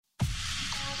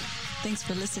Thanks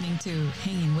for listening to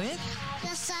Hanging With The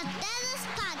Solteros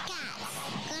Podcast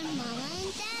con Mama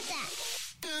and Dada.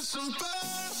 It's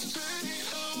supposed to be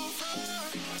over.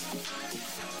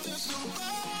 It's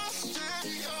supposed to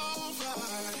be over.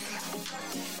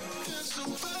 It's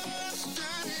supposed to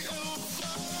be over.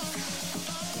 It's supposed to be over.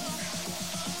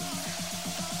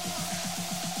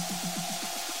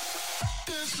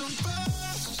 It's supposed to be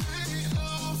over.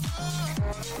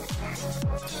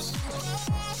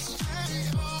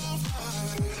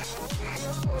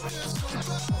 It's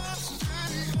supposed to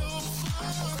be over.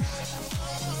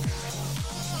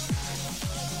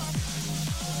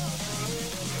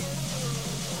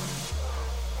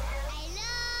 I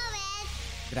love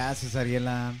it. Gracias,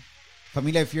 Ariela.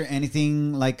 Familia, if you're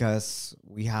anything like us,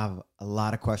 we have a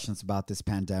lot of questions about this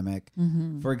pandemic.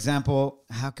 For example,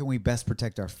 how can we best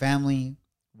protect our family?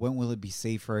 When will it be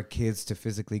safe for our kids to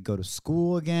physically go to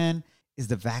school again? Is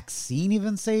the vaccine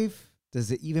even safe? Does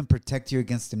it even protect you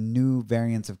against the new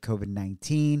variants of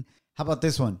COVID-19? How about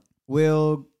this one?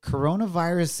 Will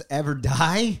coronavirus ever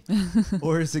die?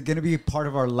 Or is it going to be a part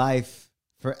of our life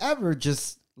forever,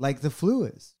 just like the flu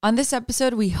is? On this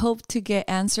episode, we hope to get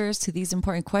answers to these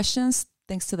important questions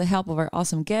thanks to the help of our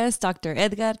awesome guest, Dr.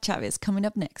 Edgar Chavez, coming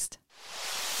up next.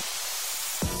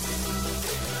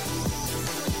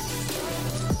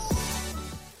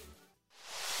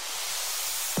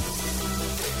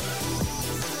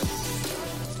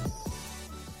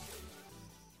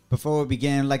 Before we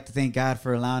begin, I'd like to thank God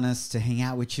for allowing us to hang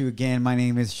out with you again. My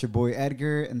name is your boy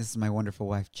Edgar, and this is my wonderful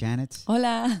wife, Janet.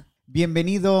 Hola.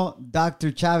 Bienvenido,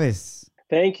 Dr. Chavez.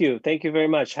 Thank you. Thank you very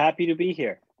much. Happy to be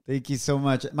here. Thank you so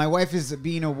much. My wife is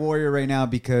being a warrior right now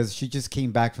because she just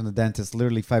came back from the dentist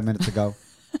literally 5 minutes ago.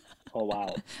 Oh,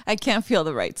 wow. I can't feel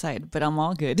the right side, but I'm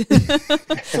all good.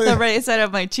 The right side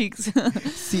of my cheeks.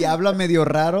 Si habla medio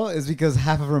raro, is because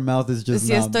half of her mouth is just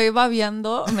Si numb. estoy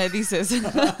babeando, me dices.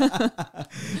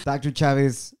 Dr.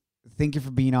 Chavez, thank you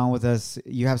for being on with us.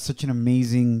 You have such an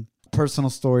amazing personal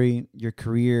story, your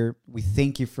career. We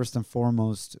thank you first and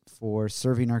foremost for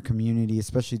serving our community,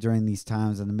 especially during these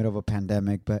times in the middle of a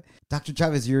pandemic. But Dr.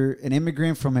 Chavez, you're an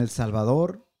immigrant from El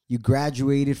Salvador. You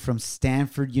graduated from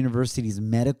Stanford University's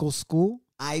medical school.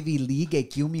 Ivy League,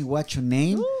 aquí mi what your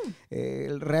name.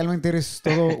 Realmente eres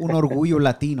todo un orgullo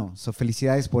latino. So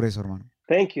felicidades por eso, hermano.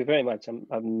 Thank you very much.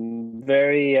 I'm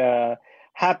very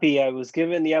happy I was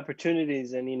given the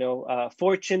opportunities, and,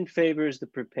 fortune favors the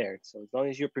prepared. So as long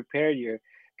as you're prepared, you're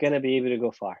going to be able to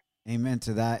go far. Amen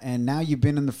to that. And now you've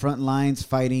been in the front lines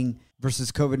fighting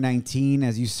versus COVID-19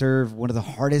 as you serve one of the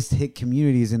hardest hit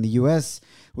communities in the U.S.,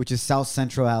 which is South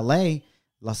Central L.A.,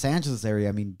 Los Angeles area.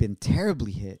 I mean, been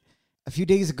terribly hit. A few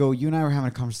days ago, you and I were having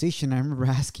a conversation. I remember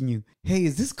asking you, hey,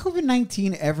 is this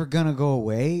COVID-19 ever going to go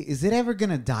away? Is it ever going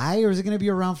to die, or is it going to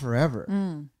be around forever?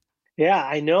 Yeah,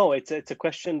 I know. It's a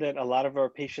question that a lot of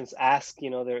our patients ask.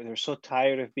 They're so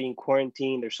tired of being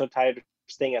quarantined. They're so tired of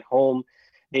staying at home.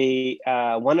 They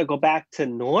want to go back to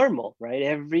normal, right?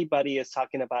 Everybody is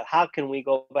talking about how can we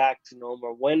go back to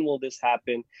normal? When will this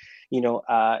happen?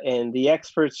 And the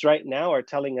experts right now are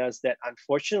telling us that,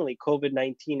 unfortunately,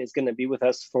 COVID-19 is going to be with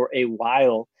us for a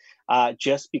while,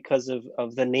 just because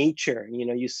of the nature.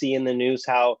 You see in the news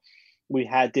how we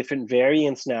had different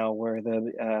variants now where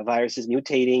the virus is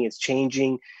mutating, it's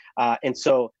changing. And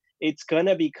so it's going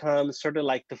to become sort of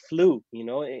like the flu.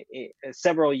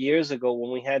 Several years ago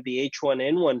when we had the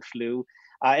H1N1 flu,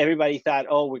 everybody thought,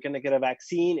 oh, we're going to get a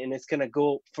vaccine and it's going to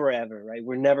go forever, right?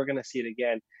 We're never going to see it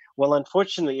again. Well,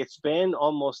 unfortunately, it's been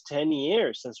almost 10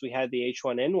 years since we had the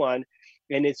H1N1,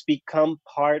 and it's become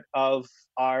part of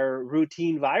our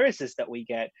routine viruses that we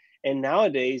get. And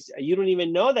nowadays, you don't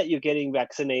even know that you're getting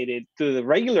vaccinated through the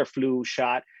regular flu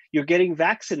shot. You're getting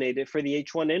vaccinated for the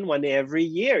H1N1 every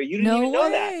year. You don't even know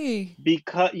that.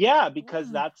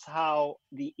 Because that's how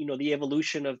the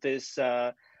evolution of this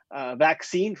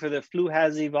vaccine for the flu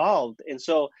has evolved. And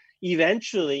so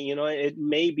eventually, it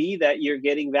may be that you're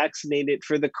getting vaccinated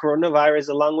for the coronavirus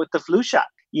along with the flu shot.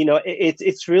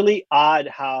 It's really odd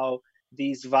how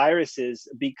these viruses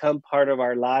become part of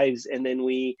our lives, and then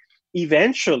we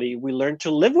learn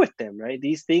to live with them, right?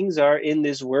 These things are in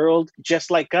this world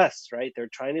just like us, right? They're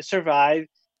trying to survive,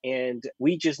 and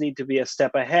we just need to be a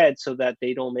step ahead so that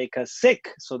they don't make us sick,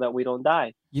 so that we don't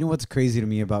die. You know what's crazy to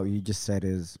me about what you just said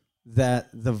is that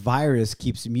the virus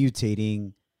keeps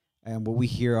mutating, and what we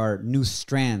hear are new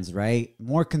strands, right?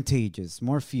 More contagious,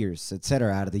 more fierce,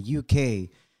 etc. out of the UK,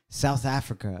 South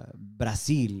Africa,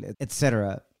 Brazil,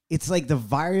 etc. It's like the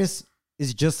virus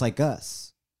is just like us.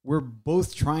 We're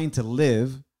both trying to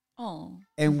live,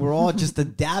 and we're all just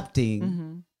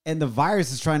adapting. And the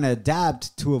virus is trying to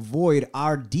adapt to avoid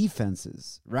our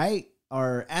defenses, right?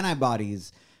 our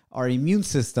antibodies, our immune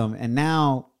system, and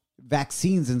now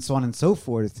vaccines and so on and so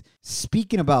forth.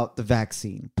 Speaking about the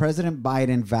vaccine, President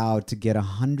Biden vowed to get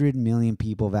 100 million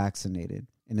people vaccinated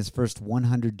in his first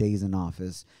 100 days in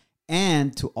office,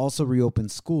 and to also reopen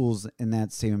schools in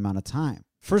that same amount of time.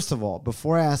 First of all,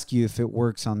 before I ask you if it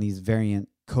works on these variant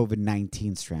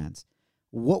COVID-19 strands,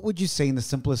 what would you say in the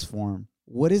simplest form?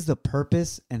 What is the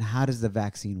purpose and how does the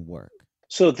vaccine work?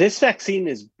 So this vaccine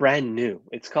is brand new.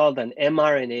 It's called an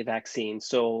mRNA vaccine.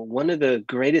 So one of the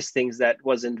greatest things that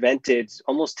was invented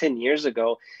almost 10 years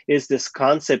ago is this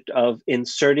concept of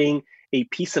inserting a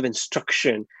piece of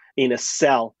instruction in a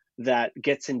cell that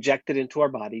gets injected into our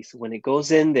bodies. When it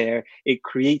goes in there, it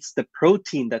creates the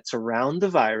protein that's around the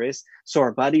virus, so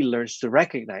our body learns to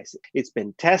recognize it. It's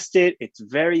been tested. It's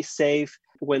very safe.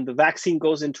 When the vaccine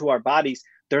goes into our bodies,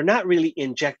 they're not really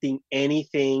injecting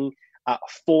anything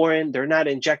foreign. They're not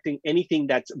injecting anything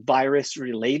that's virus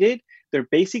related. They're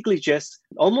basically just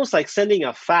almost like sending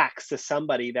a fax to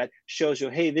somebody that shows you,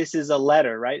 hey, this is a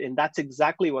letter, right? And that's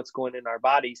exactly what's going in our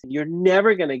bodies. You're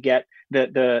never going to get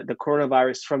the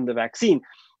coronavirus from the vaccine,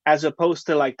 as opposed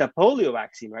to like the polio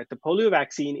vaccine, right? The polio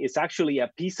vaccine is actually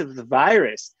a piece of the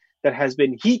virus that has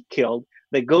been heat killed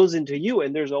that goes into you,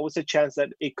 and there's always a chance that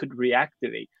it could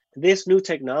reactivate. This new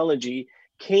technology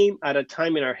came at a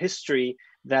time in our history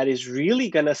that is really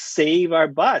going to save our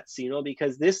butts,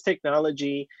 because this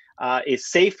technology is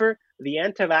safer. The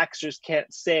anti-vaxxers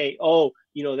can't say, oh,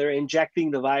 they're injecting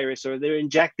the virus or they're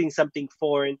injecting something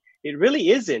foreign. It really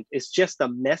isn't. It's just a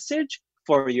message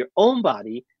for your own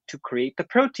body to create the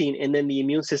protein and then the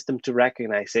immune system to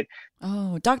recognize it.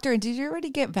 Oh, doctor, did you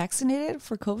already get vaccinated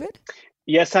for COVID?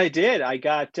 Yes, I did. I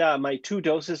got my 2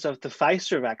 doses of the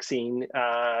Pfizer vaccine.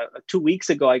 2 weeks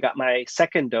ago, I got my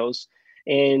second dose.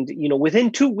 And,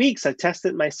 within 2 weeks, I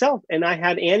tested myself and I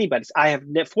had antibodies. I have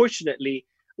fortunately,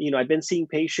 I've been seeing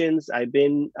patients. I've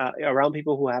been around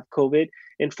people who have COVID.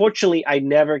 And fortunately, I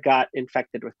never got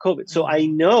infected with COVID. So I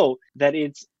know that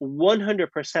it's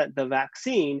 100% the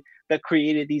vaccine that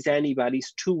created these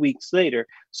antibodies 2 weeks later.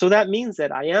 So that means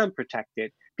that I am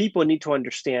protected. People need to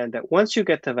understand that once you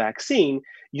get the vaccine,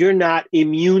 you're not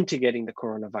immune to getting the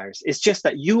coronavirus. It's just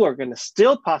that you are going to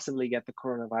still possibly get the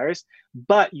coronavirus,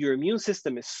 but your immune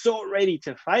system is so ready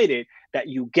to fight it that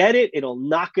you get it, it'll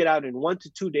knock it out in 1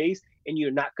 to 2 days, and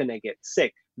you're not going to get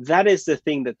sick. That is the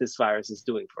thing that this virus is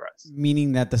doing for us.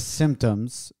 Meaning that the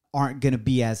symptoms aren't going to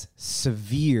be as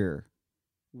severe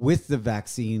with the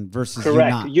vaccine versus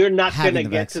correct. You're not going to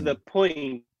get vaccine. to the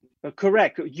point.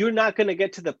 Correct. You're not going to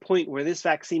get to the point where this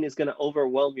vaccine is going to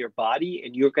overwhelm your body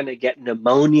and you're going to get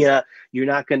pneumonia. You're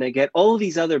not going to get all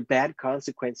these other bad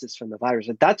consequences from the virus.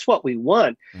 And that's what we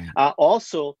want. Right.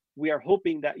 Also, we are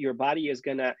hoping that your body is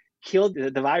going to kill the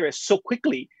virus so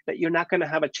quickly that you're not going to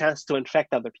have a chance to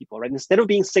infect other people, right? Instead of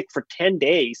being sick for 10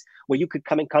 days, where you could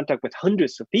come in contact with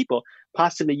hundreds of people,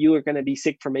 possibly you are going to be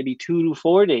sick for maybe 2 to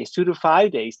 4 days, 2 to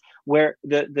 5 days, where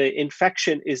the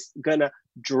infection is going to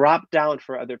drop down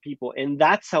for other people. And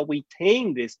that's how we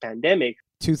tame this pandemic.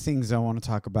 2 things I want to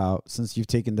talk about since you've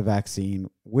taken the vaccine.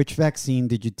 Which vaccine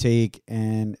did you take,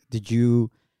 and did you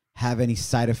have any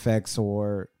side effects,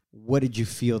 or what did you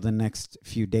feel the next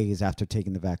few days after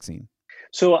taking the vaccine?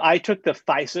 So I took the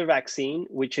Pfizer vaccine,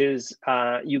 which is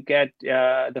you get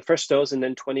the first dose and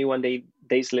then 21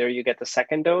 days later, you get the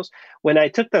second dose. When I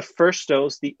took the first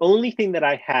dose, the only thing that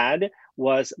I had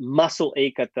was muscle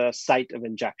ache at the site of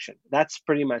injection. That's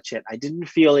pretty much it. I didn't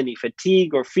feel any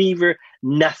fatigue or fever,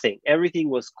 nothing. Everything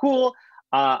was cool.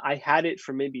 I had it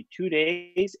for maybe 2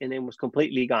 days and then was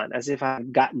completely gone, as if I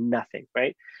had gotten nothing,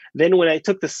 right? Then when I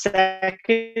took the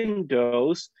second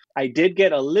dose, I did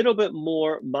get a little bit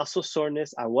more muscle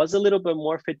soreness. I was a little bit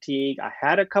more fatigued. I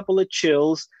had a couple of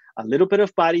chills, a little bit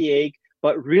of body ache,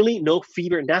 but really no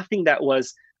fever, nothing that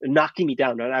was knocking me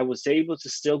down, right? I was able to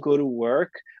still go to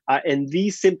work. And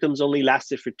these symptoms only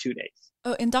lasted for 2 days.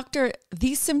 Oh, and doctor,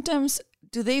 these symptoms,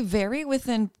 do they vary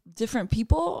within different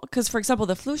people? Because, for example,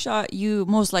 the flu shot, you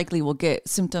most likely will get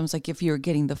symptoms like if you're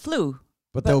getting the flu.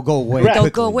 But they'll go away. Correct. They'll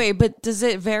go away. But does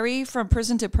it vary from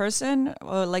person to person,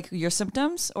 like your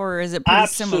symptoms, or is it pretty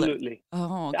similar? Absolutely.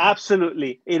 Oh, okay.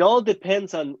 Absolutely. It all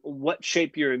depends on what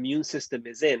shape your immune system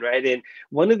is in, right? And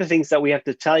one of the things that we have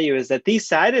to tell you is that these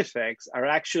side effects are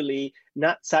actually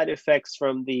not side effects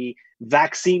from the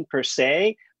vaccine per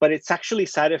se, but it's actually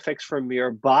side effects from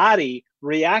your body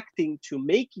reacting to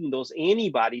making those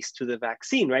antibodies to the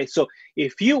vaccine, right? So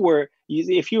if you were,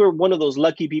 if you're one of those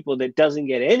lucky people that doesn't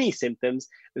get any symptoms,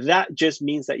 that just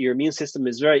means that your immune system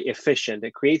is very efficient.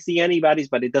 It creates the antibodies,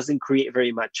 but it doesn't create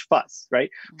very much fuss, right?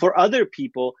 For other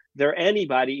people, their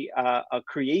antibody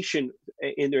creation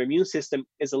in their immune system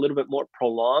is a little bit more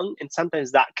prolonged, and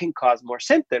sometimes that can cause more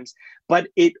symptoms. But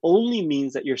it only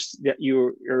means that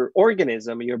your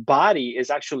organism, your body, is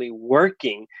actually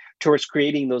working towards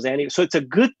creating those antibodies. So it's a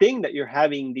good thing that you're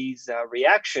having these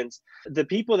reactions. The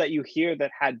people that you hear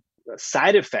that had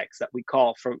side effects that we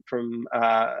call from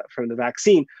the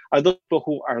vaccine are those people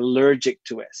who are allergic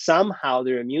to it. Somehow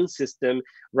their immune system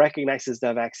recognizes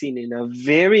the vaccine in a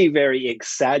very, very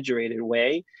exaggerated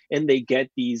way, and they get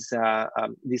these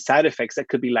side effects that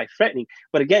could be life-threatening.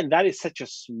 But again, that is such a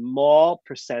small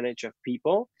percentage of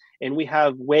people. And we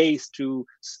have ways to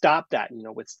stop that,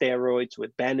 with steroids,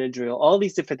 with Benadryl, all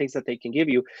these different things that they can give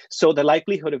you. So the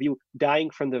likelihood of you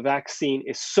dying from the vaccine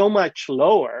is so much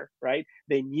lower, right,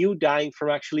 than you dying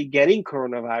from actually getting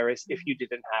coronavirus if you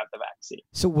didn't have the vaccine.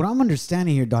 So what I'm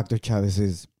understanding here, Dr. Chavez,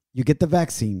 is you get the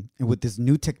vaccine, and with this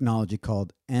new technology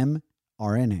called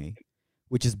mRNA,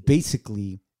 which is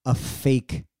basically a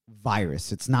fake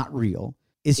virus. It's not real.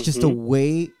 It's just a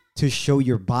way to show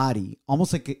your body,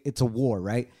 almost like it's a war,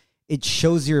 right? It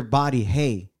shows your body,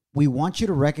 hey, we want you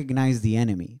to recognize the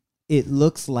enemy. It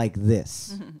looks like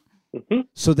this.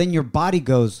 So then your body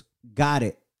goes, got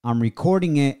it. I'm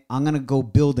recording it. I'm going to go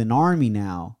build an army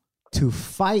now to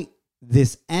fight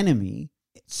this enemy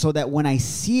so that when I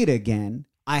see it again,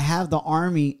 I have the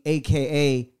army,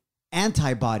 AKA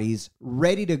antibodies,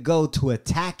 ready to go to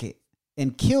attack it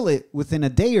and kill it within a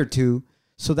day or two.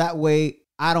 So that way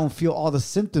I don't feel all the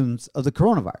symptoms of the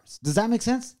coronavirus. Does that make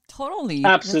sense? Totally.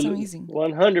 Absolutely. That's amazing.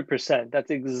 100%.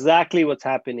 That's exactly what's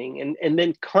happening. And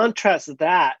then contrast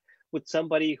that with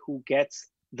somebody who gets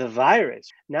the virus.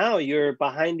 Now you're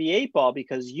behind the eight ball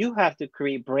because you have to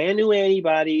create brand new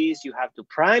antibodies. You have to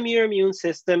prime your immune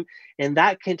system, and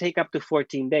that can take up to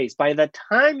 14 days. By the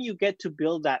time you get to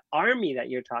build that army that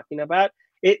you're talking about,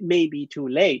 it may be too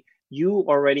late. You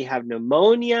already have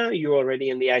pneumonia. You're already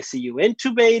in the ICU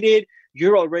intubated.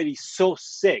 You're already so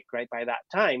sick, right, by that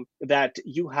time that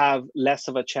you have less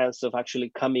of a chance of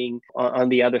actually coming on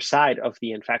the other side of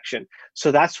the infection. So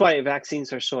that's why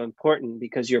vaccines are so important,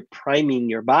 because you're priming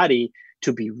your body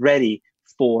to be ready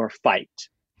for fight.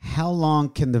 How long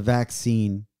can the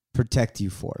vaccine protect you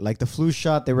for? Like the flu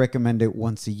shot, they recommend it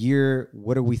once a year.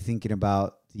 What are we thinking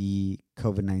about the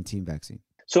COVID-19 vaccine?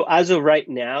 So as of right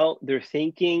now, they're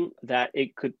thinking that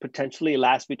it could potentially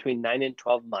last between 9 and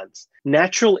 12 months.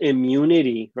 Natural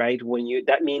immunity, right?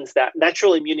 That means that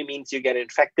natural immunity means you get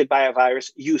infected by a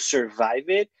virus, you survive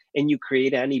it, and you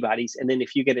create antibodies. And then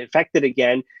if you get infected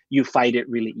again, you fight it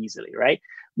really easily, right?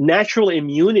 Natural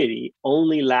immunity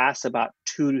only lasts about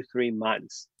 2 to 3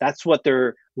 months. That's what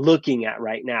they're looking at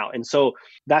right now. And so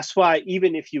that's why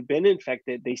even if you've been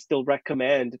infected, they still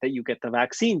recommend that you get the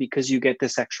vaccine, because you get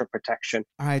this extra protection.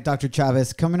 All right, Dr.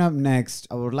 Chavez, coming up next,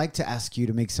 I would like to ask you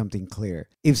to make something clear.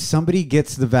 If somebody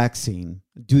gets the vaccine,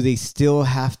 do they still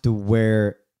have to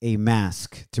wear a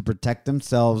mask to protect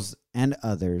themselves and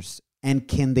others? And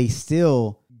can they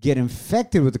still get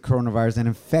infected with the coronavirus and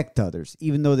infect others,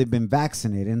 even though they've been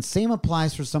vaccinated? And same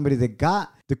applies for somebody that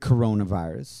got the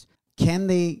coronavirus. Can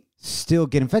they still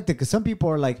get infected? Because some people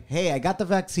are like, hey, I got the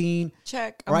vaccine.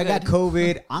 Check. Or I got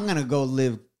COVID. I'm going to go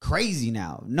live crazy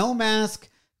now. No mask.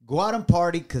 Go out and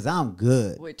party because I'm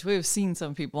good. Which we've seen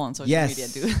some people on social media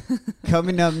do.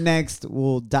 Coming up next,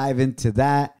 we'll dive into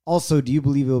that. Also, do you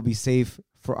believe it will be safe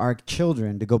for our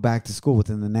children to go back to school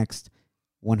within the next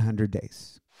 100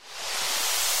 days?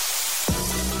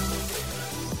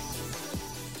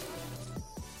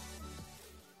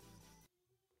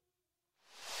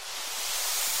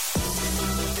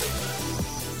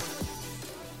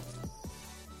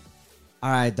 All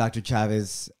right, Dr.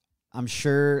 Chavez, I'm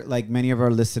sure like many of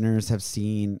our listeners have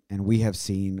seen, and we have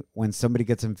seen, when somebody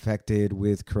gets infected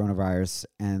with coronavirus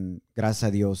and gracias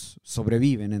a Dios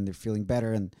sobreviven and they're feeling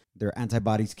better and their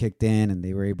antibodies kicked in and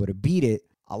they were able to beat it,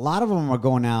 a lot of them are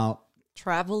going out,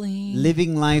 traveling,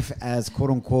 living life as quote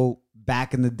unquote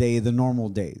back in the day, the normal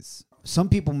days. Some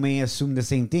people may assume the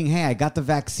same thing. Hey, I got the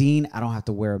vaccine. I don't have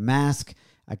to wear a mask.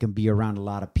 I can be around a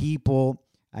lot of people.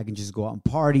 I can just go out and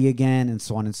party again, and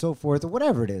so on and so forth, or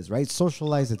whatever it is, right?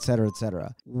 Socialize, et cetera, et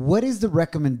cetera. What is the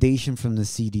recommendation from the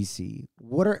CDC?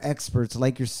 What are experts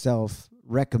like yourself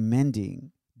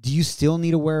recommending? Do you still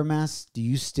need to wear a mask? Do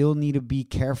you still need to be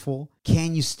careful?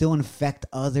 Can you still infect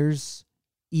others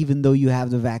even though you have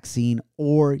the vaccine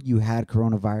or you had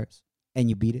coronavirus and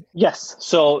you beat it? Yes.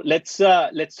 So let's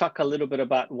talk a little bit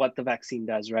about what the vaccine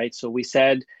does, right? So we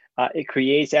said it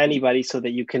creates antibodies so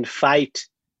that you can fight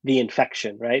the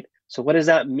infection, right? So what does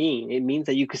that mean? It means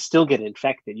that you could still get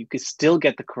infected. You could still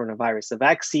get the coronavirus. The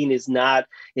vaccine is not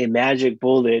a magic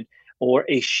bullet or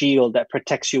a shield that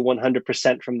protects you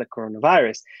 100% from the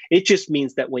coronavirus. It just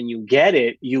means that when you get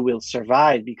it, you will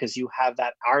survive because you have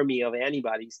that army of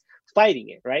antibodies fighting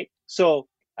it, right? So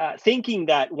thinking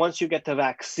that once you get the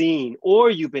vaccine or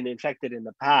you've been infected in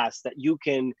the past, that you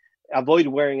can avoid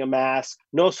wearing a mask,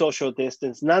 no social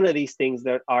distance, none of these things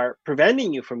that are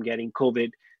preventing you from getting COVID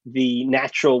the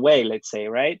natural way, let's say,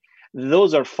 right?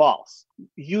 Those are false.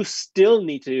 You still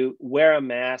need to wear a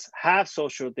mask, have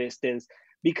social distance,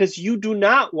 because you do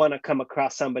not want to come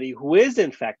across somebody who is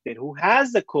infected, who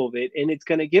has the COVID, and it's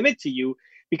going to give it to you.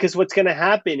 Because what's going to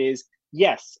happen is,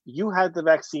 yes, you had the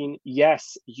vaccine.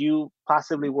 Yes, you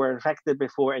possibly were infected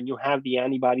before and you have the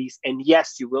antibodies. And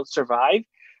yes, you will survive.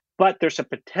 But there's a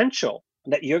potential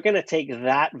that you're going to take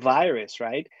that virus,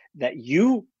 right, that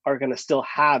you are going to still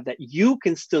have, that you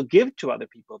can still give to other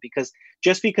people. Because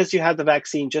just because you have the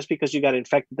vaccine, just because you got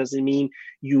infected, doesn't mean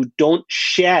you don't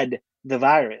shed the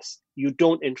virus. You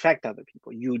don't infect other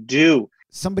people. You do.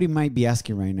 Somebody might be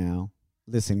asking right now,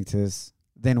 listening to this,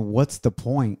 then what's the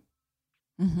point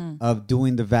of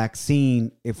doing the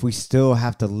vaccine if we still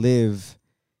have to live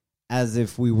as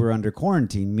if we were under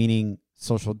quarantine, meaning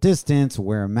social distance,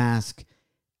 wear a mask,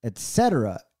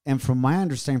 etc.? And from my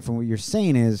understanding, from what you're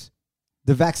saying, is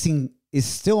the vaccine is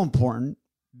still important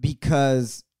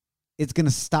because it's going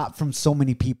to stop from so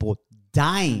many people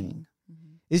dying.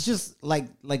 It's just like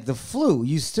the flu.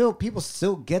 People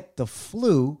still get the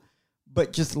flu,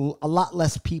 but just a lot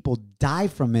less people die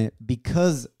from it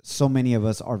because so many of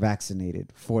us are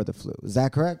vaccinated for the flu. Is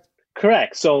that correct?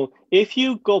 Correct. So if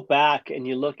you go back and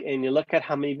you look at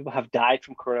how many people have died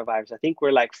from coronavirus, I think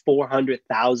we're like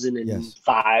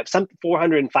 400,005, some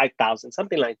 405,000,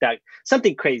 something like that,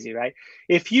 something crazy, right?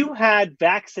 If you had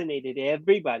vaccinated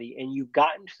everybody and you've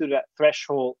gotten through that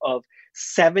threshold of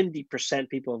 70%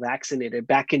 people vaccinated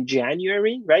back in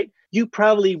January, right? You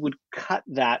probably would cut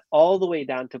that all the way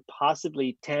down to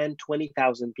possibly 10,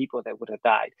 20,000 people that would have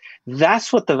died.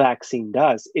 That's what the vaccine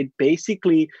does. It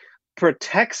basically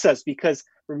protects us, because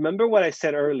remember what I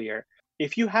said earlier,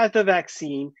 if you have the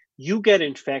vaccine, you get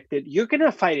infected, you're going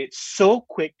to fight it so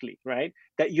quickly, right,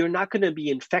 that you're not going to be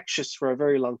infectious for a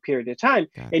very long period of time,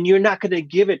 and you're not going to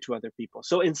give it to other people.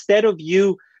 So instead of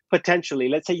you potentially,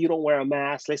 let's say you don't wear a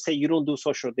mask, let's say you don't do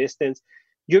social distance,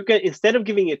 instead of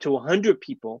giving it to 100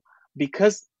 people,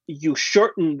 because you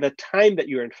shorten the time that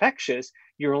you're infectious,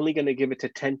 you're only going to give it to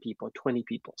 10 people, 20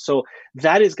 people. So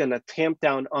that is going to tamp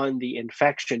down on the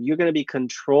infection. You're going to be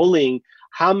controlling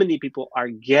how many people are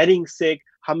getting sick,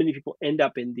 how many people end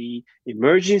up in the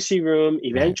emergency room,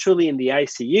 eventually in the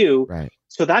ICU. Right.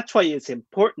 So that's why it's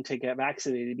important to get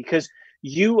vaccinated, because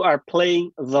you are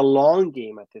playing the long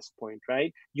game at this point,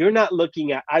 right? You're not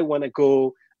looking at, I want to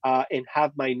go and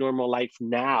have my normal life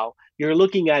now. You're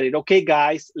looking at it, okay,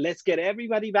 guys, let's get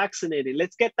everybody vaccinated.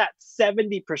 Let's get that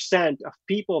 70% of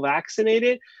people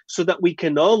vaccinated so that we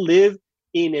can all live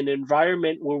in an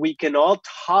environment where we can all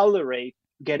tolerate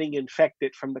getting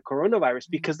infected from the coronavirus,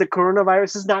 because the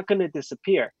coronavirus is not going to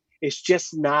disappear. It's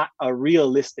just not a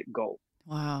realistic goal.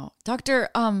 Wow. Doctor,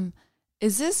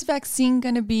 is this vaccine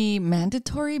going to be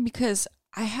mandatory? Because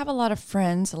I have a lot of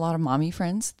friends, a lot of mommy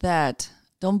friends that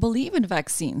don't believe in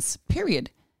vaccines,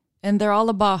 period. And they're all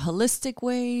about holistic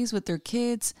ways with their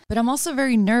kids. But I'm also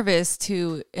very nervous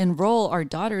to enroll our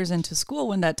daughters into school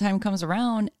when that time comes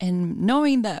around, and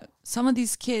knowing that some of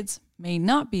these kids may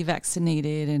not be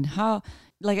vaccinated, and how,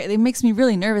 like, it makes me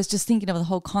really nervous just thinking of the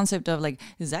whole concept of, like,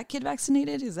 is that kid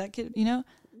vaccinated? Is that kid, you know?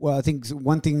 Well, I think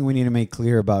one thing we need to make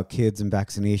clear about kids and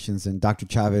vaccinations, and Dr.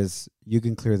 Chavez, you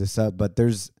can clear this up, but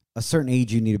there's a certain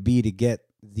age you need to be to get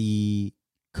the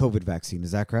COVID vaccine.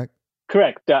 Is that correct?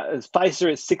 Correct.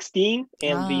 Pfizer is 16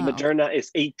 and the Moderna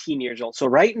is 18 years old. So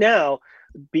right now,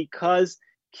 because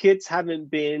kids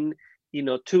haven't been,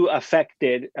 too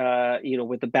affected,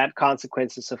 with the bad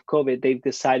consequences of COVID, they've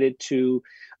decided to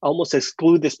almost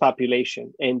exclude this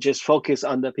population and just focus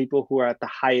on the people who are at the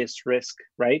highest risk,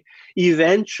 right?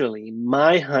 Eventually,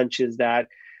 my hunch is that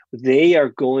they are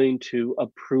going to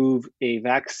approve a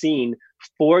vaccine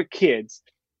for kids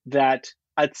that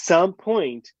at some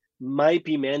point might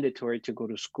be mandatory to go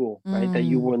to school, right? That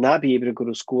you will not be able to go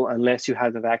to school unless you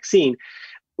have the vaccine.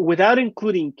 Without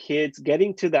including kids,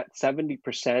 getting to that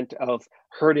 70% of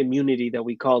herd immunity that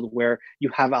we called, where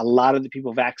you have a lot of the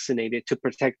people vaccinated to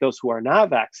protect those who are not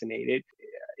vaccinated.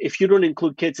 If you don't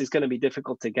include kids, it's going to be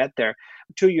difficult to get there.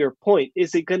 To your point,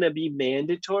 is it going to be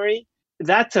mandatory?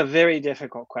 That's a very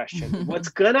difficult question. What's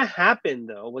going to happen,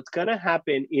 though,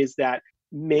 is that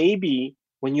maybe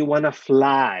when you want to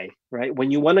fly, right? When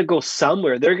you want to go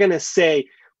somewhere, they're going to say,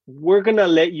 we're going to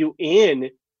let you in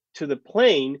to the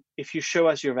plane if you show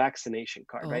us your vaccination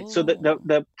card, right? So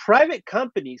the private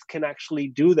companies can actually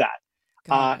do that.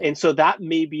 And so that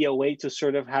may be a way to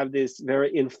sort of have this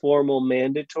very informal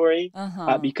mandatory,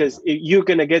 because you're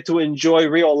going to get to enjoy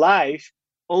real life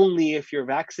only if you're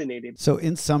vaccinated. So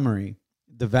in summary,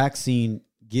 the vaccine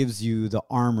gives you the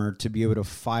armor to be able to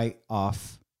fight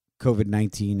off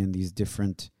COVID-19 in these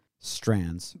different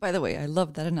strands. By the way, I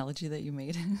love that analogy that you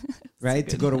made. Right?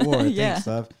 To go to war. Yeah. Thanks,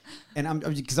 love. And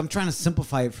because I'm trying to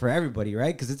simplify it for everybody,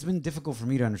 right? Because it's been difficult for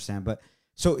me to understand. But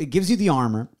so it gives you the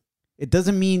armor. It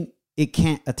doesn't mean it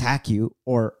can't attack you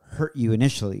or hurt you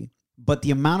initially, but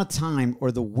the amount of time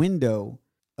or the window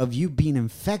of you being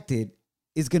infected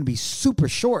is going to be super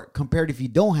short compared if you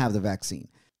don't have the vaccine.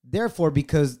 Therefore,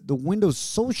 because the window's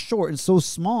so short and so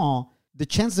small, the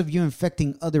chance of you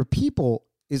infecting other people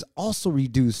is also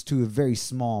reduced to a very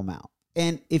small amount.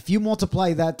 And if you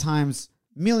multiply that times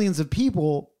millions of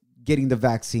people getting the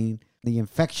vaccine, the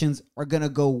infections are going to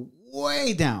go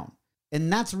way down.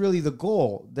 And that's really the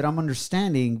goal that I'm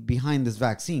understanding behind this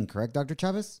vaccine, correct, Dr.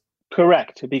 Chavez?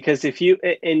 Correct. Because if you,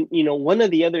 and you know, one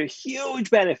of the other huge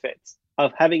benefits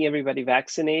of having everybody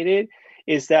vaccinated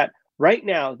is that right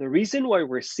now, the reason why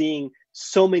we're seeing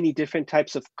so many different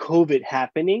types of COVID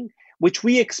happening, which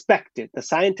we expected, the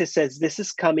scientist says this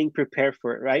is coming, prepare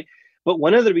for it, right? But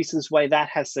one of the reasons why that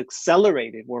has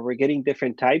accelerated, where we're getting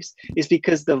different types, is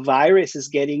because the virus is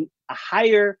getting a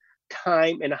higher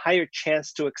time and a higher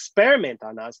chance to experiment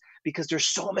on us because there's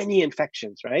so many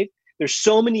infections, right? There's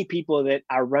so many people that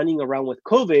are running around with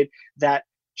COVID that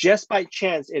just by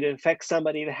chance it infects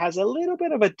somebody that has a little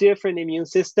bit of a different immune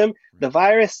system. The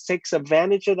virus takes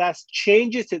advantage of that,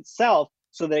 changes itself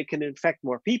so that it can infect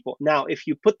more people. Now, if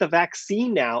you put the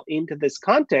vaccine now into this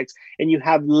context and you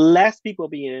have less people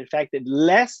being infected,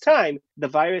 less time, the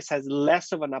virus has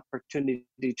less of an opportunity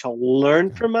to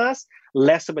learn from us,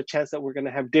 less of a chance that we're going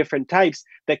to have different types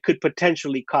that could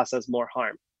potentially cause us more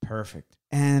harm. Perfect.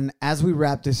 And as we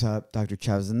wrap this up, Dr.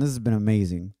 Chavez, and this has been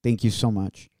amazing. Thank you so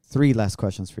much. 3 last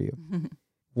questions for you.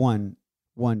 One,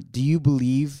 do you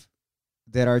believe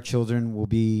that our children will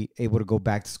be able to go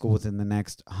back to school within the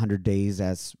next 100 days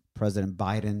as President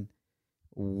Biden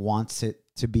wants it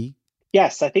to be?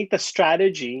 Yes, I think the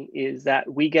strategy is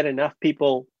that we get enough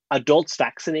people, adults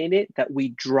vaccinated, that we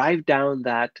drive down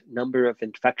that number of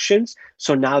infections.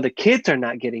 So now the kids are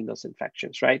not getting those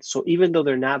infections, right? So even though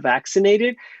they're not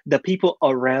vaccinated, the people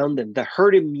around them, the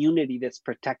herd immunity that's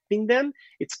protecting them,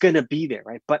 it's going to be there,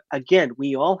 right? But again,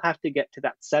 we all have to get to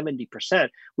that 70%.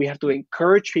 We have to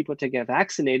encourage people to get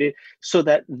vaccinated so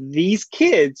that these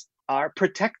kids are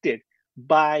protected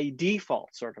by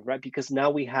default, sort of, right? Because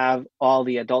now we have all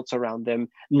the adults around them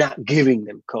not giving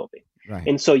them COVID. Right.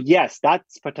 And so, yes, that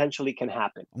potentially can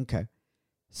happen. Okay.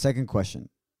 Second question.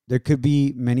 There could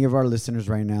be many of our listeners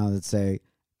right now that say,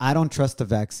 I don't trust the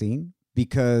vaccine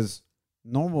because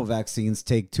normal vaccines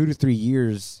take 2 to 3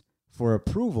 years for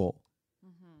approval.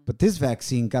 But this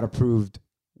vaccine got approved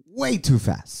way too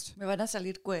fast. Me van a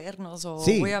salir cuernos o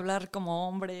Sí. voy a hablar como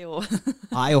hombre o...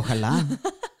 Ay, ojalá.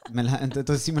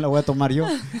 Entonces sí me la voy a tomar yo.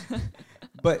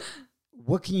 But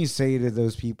what can you say to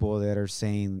those people that are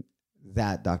saying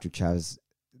that, Dr. Chavez,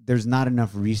 there's not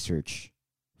enough research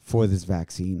for this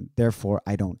vaccine, therefore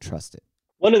I don't trust it?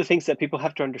 One of the things that people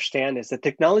have to understand is the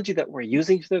technology that we're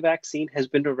using for the vaccine has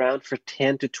been around for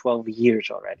 10 to 12 years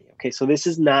already. Okay, so this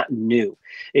is not new.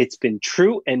 It's been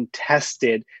true and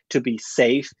tested to be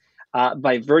safe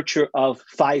by virtue of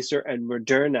Pfizer and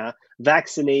Moderna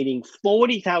vaccinating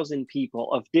 40,000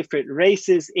 people of different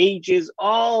races, ages,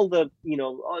 all the,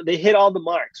 they hit all the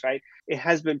marks, right? It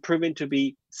has been proven to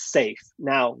be safe.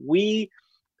 Now,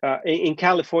 in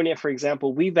California, for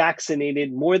example, we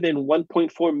vaccinated more than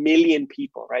 1.4 million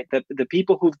people, right? The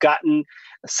people who've gotten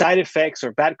side effects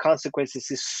or bad consequences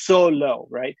is so low,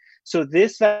 right? So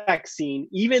this vaccine,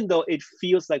 even though it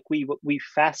feels like we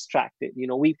fast-tracked it,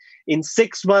 in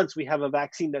 6 months, we have a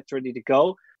vaccine that's ready to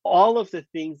go. All of the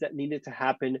things that needed to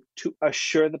happen to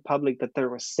assure the public that there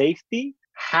was safety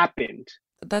happened.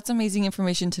 That's amazing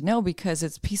information to know because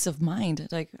it's peace of mind.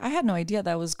 Like, I had no idea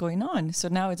that was going on. So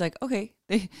now it's like, okay,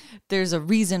 there's a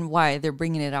reason why they're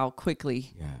bringing it out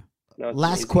quickly. Yeah. No, it's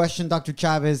Last amazing. question, Dr.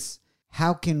 Chavez.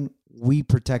 How can we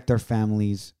protect our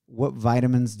families? What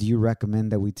vitamins do you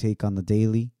recommend that we take on the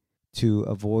daily to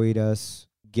avoid us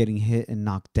getting hit and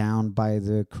knocked down by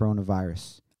the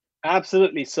coronavirus?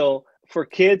 Absolutely. So for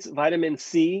kids, vitamin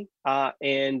C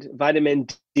and vitamin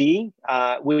D,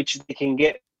 which they can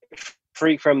get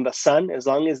free from the sun, as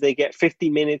long as they get 50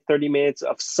 minutes, 30 minutes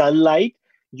of sunlight,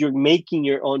 you're making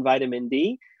your own vitamin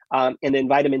D. And then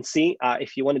vitamin C,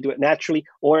 if you want to do it naturally,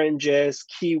 oranges,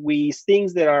 kiwis,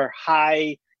 things that are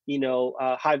high,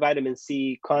 high vitamin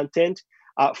C content.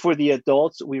 For the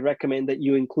adults, we recommend that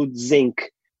you include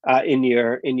zinc in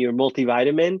your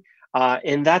multivitamin.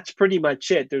 And that's pretty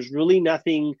much it. There's really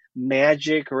nothing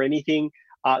magic or anything.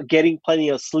 Getting plenty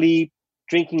of sleep,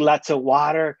 drinking lots of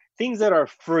water, things that are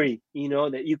free,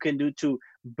 that you can do to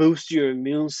boost your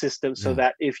immune system so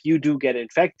that if you do get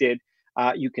infected,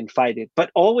 you can fight it. But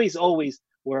always, always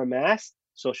wear a mask,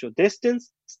 social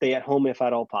distance, stay at home if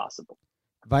at all possible.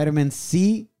 Vitamin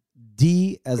C,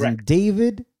 D as in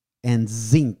David, and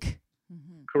zinc.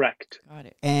 Correct. Got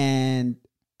it. And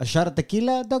a shot of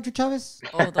tequila, Dr. Chavez?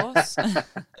 O dos.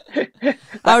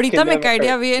 Ahorita me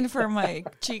caería bien for my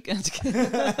cheek.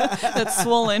 That's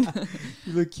swollen.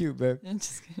 You look cute, babe. I'm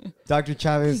just kidding. Dr.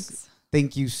 Chavez, Thanks.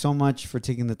 thank you so much for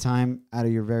taking the time out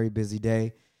of your very busy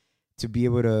day to be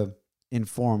able to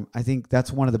inform. I think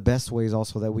that's one of the best ways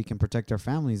also that we can protect our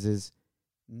families is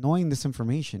knowing this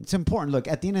information. It's important. Look,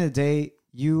 at the end of the day,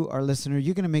 you, our listener,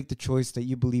 you're going to make the choice that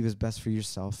you believe is best for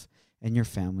yourself and your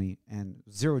family, and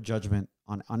zero judgment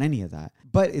on any of that.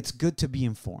 But it's good to be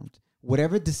informed.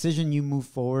 Whatever decision you move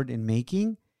forward in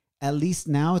making, at least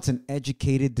now it's an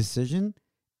educated decision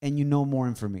and you know more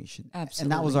information. Absolutely.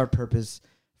 And that was our purpose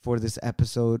for this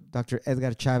episode. Dr.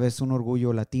 Edgar Chavez, Un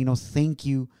Orgullo Latino, thank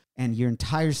you and your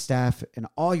entire staff and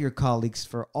all your colleagues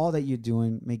for all that you're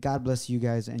doing. May God bless you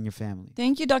guys and your family.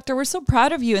 Thank you, Doctor. We're so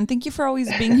proud of you. And thank you for always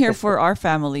being here for our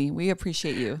family. We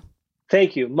appreciate you.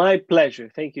 Thank you. My pleasure.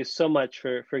 Thank you so much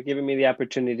for giving me the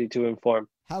opportunity to inform.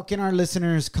 How can our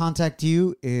listeners contact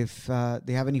you if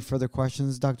they have any further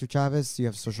questions, Dr. Chavez? Do you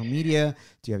have social media?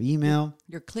 Do you have email?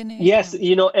 Your clinic? Yes,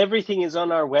 everything is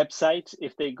on our website.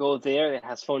 If they go there, it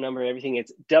has phone number, everything.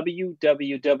 It's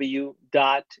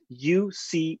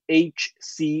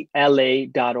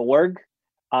www.uchcla.org.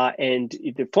 And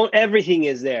the phone, everything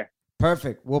is there.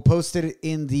 Perfect. We'll post it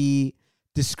in the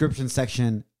description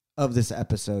section of this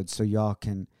episode so y'all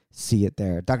can see it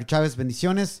there. Dr. Chavez,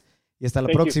 bendiciones. Y hasta la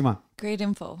próxima. Great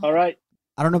info. All right.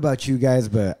 I don't know about you guys,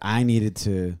 but I needed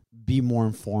to be more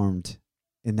informed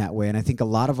in that way. And I think a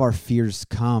lot of our fears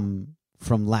come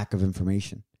from lack of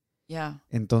information. Yeah.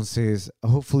 Entonces,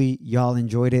 hopefully y'all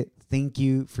enjoyed it. Thank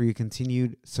you for your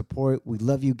continued support. We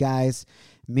love you guys.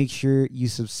 Make sure you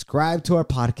subscribe to our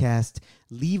podcast.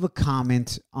 Leave a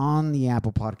comment on the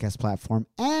Apple Podcast platform.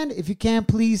 And if you can,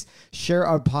 please share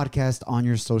our podcast on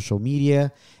your social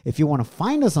media. If you want to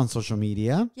find us on social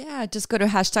media. Yeah, just go to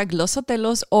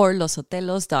 #LosHotelos or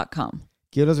loshotels.com.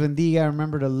 Que los bendiga.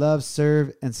 Remember to love,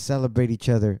 serve, and celebrate each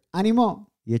other. Ánimo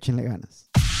y échenle ganas.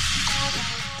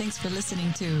 Thanks for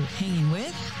listening to Hanging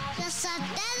With The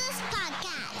Sotelos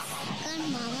Podcast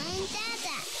con Mama and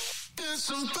Dada. It's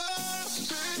supposed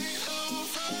to be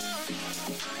over.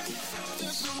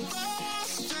 It's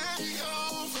supposed to be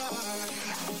over.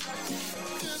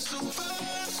 It's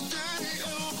supposed to be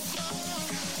over.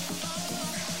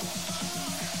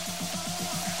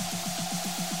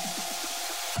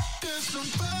 It's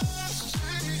supposed to be over. It's supposed to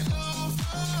be over.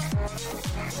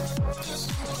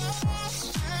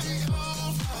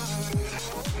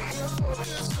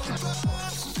 It's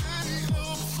supposed to be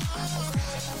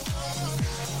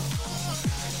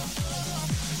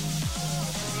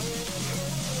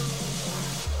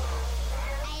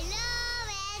I love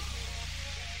it.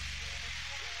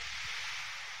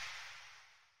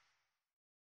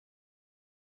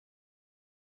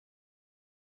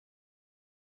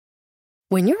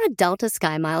 When you're a Delta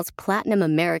SkyMiles Platinum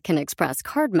American Express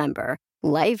card member,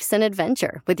 life's an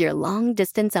adventure with your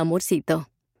long-distance amorcito.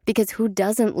 Because who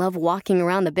doesn't love walking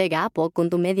around the Big Apple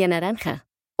con tu media naranja?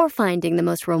 Or finding the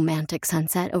most romantic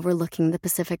sunset overlooking the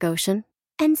Pacific Ocean?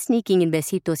 And sneaking in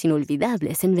besitos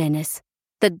inolvidables in Venice.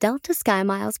 The Delta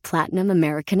SkyMiles Platinum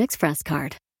American Express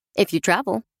card. If you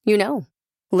travel, you know.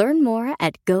 Learn more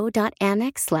at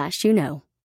go.amex/you-know.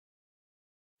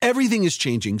 Everything is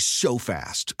changing so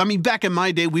fast. I mean, back in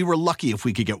my day, we were lucky if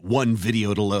we could get one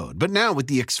video to load. But now with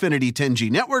the Xfinity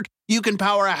 10G network, you can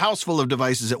power a house full of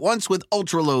devices at once with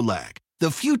ultra-low lag.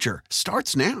 The future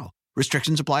starts now.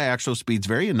 Restrictions apply. Actual speeds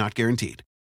vary and not guaranteed.